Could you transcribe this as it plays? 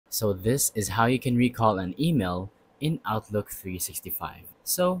So this is how you can recall an email in Outlook 365.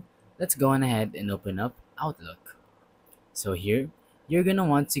 So let's go on ahead and open up Outlook. So here, you're gonna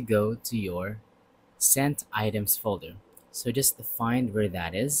want to go to your sent items folder. So just find where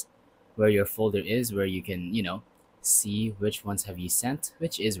that is, where your folder is, where you can, see which ones have you sent,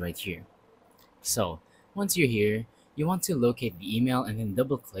 which is right here. So once you're here, you want to locate the email and then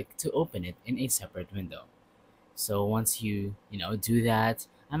double click to open it in a separate window. So once you do that,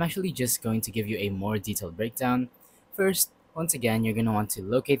 I'm actually just going to give you a more detailed breakdown. First, once again, you're going to want to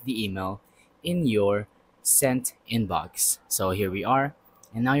locate the email in your sent inbox. So here we are,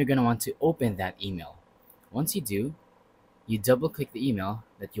 and now you're going to want to open that email. Once you do, you double click the email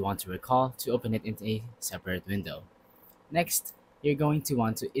that you want to recall to open it into a separate window. Next, you're going to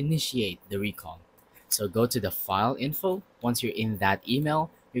want to initiate the recall. So go to the file info. Once you're in that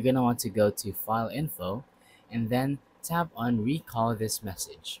email, you're going to want to go to file info and then tap on recall this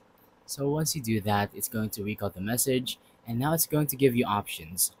message. So once you do that, it's going to recall the message, and now it's going to give you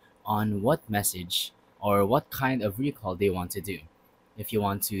options on what message or what kind of recall they want to do. If you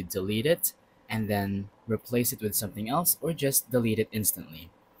want to delete it and then replace it with something else, or just delete it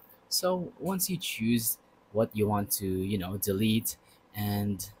instantly. So once you choose what you want to, delete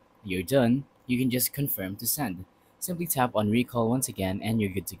and you're done, you can just confirm to send. Simply tap on recall once again and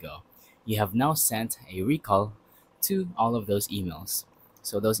you're good to go. You have now sent a recall to all of those emails.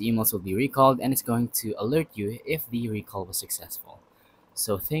 So those emails will be recalled and it's going to alert you if the recall was successful.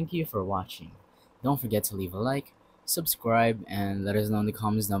 So thank you for watching. Don't forget to leave a like, subscribe, and let us know in the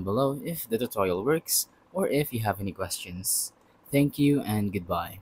comments down below if the tutorial works or if you have any questions. Thank you and goodbye.